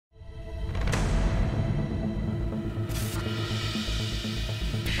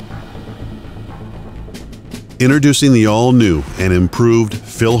Introducing the all-new and improved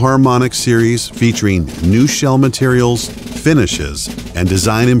Philharmonic series featuring new shell materials, finishes, and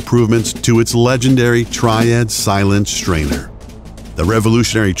design improvements to its legendary Triad Silent Strainer. The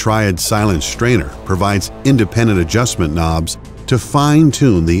revolutionary Triad Silent Strainer provides independent adjustment knobs to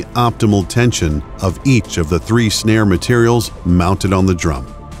fine-tune the optimal tension of each of the 3 snare materials mounted on the drum.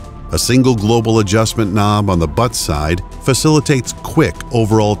 A single global adjustment knob on the butt side facilitates quick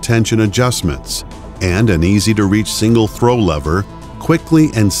overall tension adjustments, and an easy-to-reach single throw lever quickly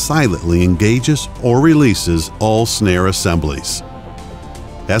and silently engages or releases all snare assemblies.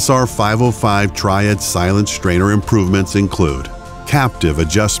 SR505 Triad Silent Strainer improvements include captive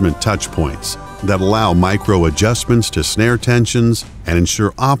adjustment touchpoints that allow micro adjustments to snare tensions and ensure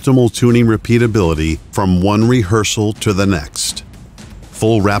optimal tuning repeatability from one rehearsal to the next.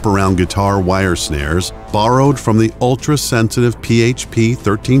 Full wraparound guitar wire snares borrowed from the ultra-sensitive PHP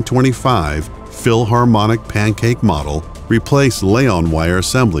 1325 Philharmonic pancake model replace lay-on wire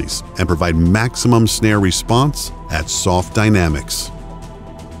assemblies and provide maximum snare response at soft dynamics.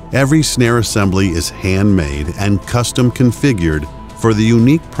 Every snare assembly is handmade and custom configured for the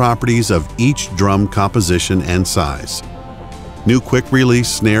unique properties of each drum composition and size. New quick-release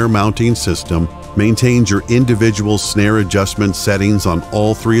snare mounting system maintains your individual snare adjustment settings on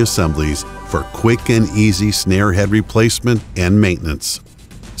all 3 assemblies for quick and easy snare head replacement and maintenance.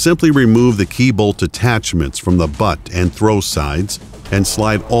 Simply remove the key bolt attachments from the butt and throw sides and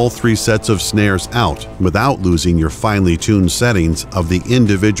slide all 3 sets of snares out without losing your finely tuned settings of the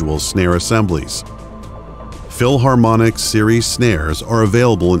individual snare assemblies. Philharmonic series snares are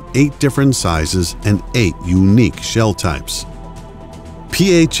available in 8 different sizes and 8 unique shell types.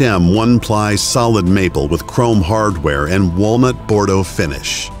 PHM 1-ply solid maple with chrome hardware and walnut Bordeaux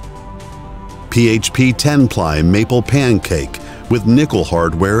finish. PHP 10-ply maple pancake with nickel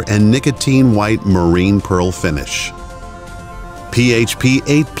hardware and nicotine white marine pearl finish. PHP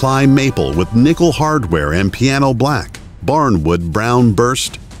 8-ply maple with nickel hardware and piano black, barnwood brown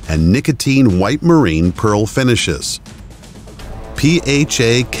burst, and nicotine white marine pearl finishes.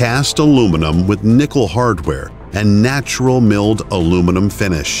 PHA cast aluminum with nickel hardware and natural milled aluminum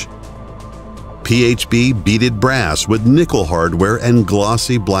finish. PHB beaded brass with nickel hardware and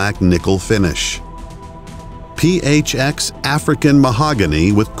glossy black nickel finish. PHX African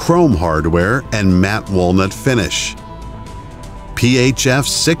mahogany with chrome hardware and matte walnut finish. PHF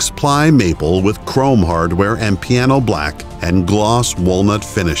 6-ply maple with chrome hardware and piano black and gloss walnut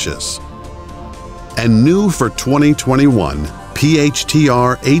finishes. And new for 2021,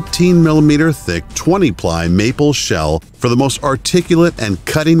 PHTR 18mm thick 20-ply maple shell for the most articulate and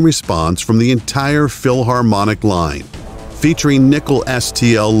cutting response from the entire Philharmonic line, featuring nickel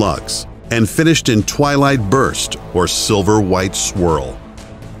STL lugs and finished in twilight burst or silver white swirl.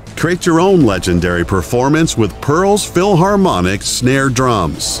 Create your own legendary performance with Pearl's Philharmonic snare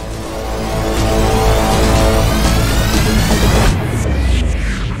drums.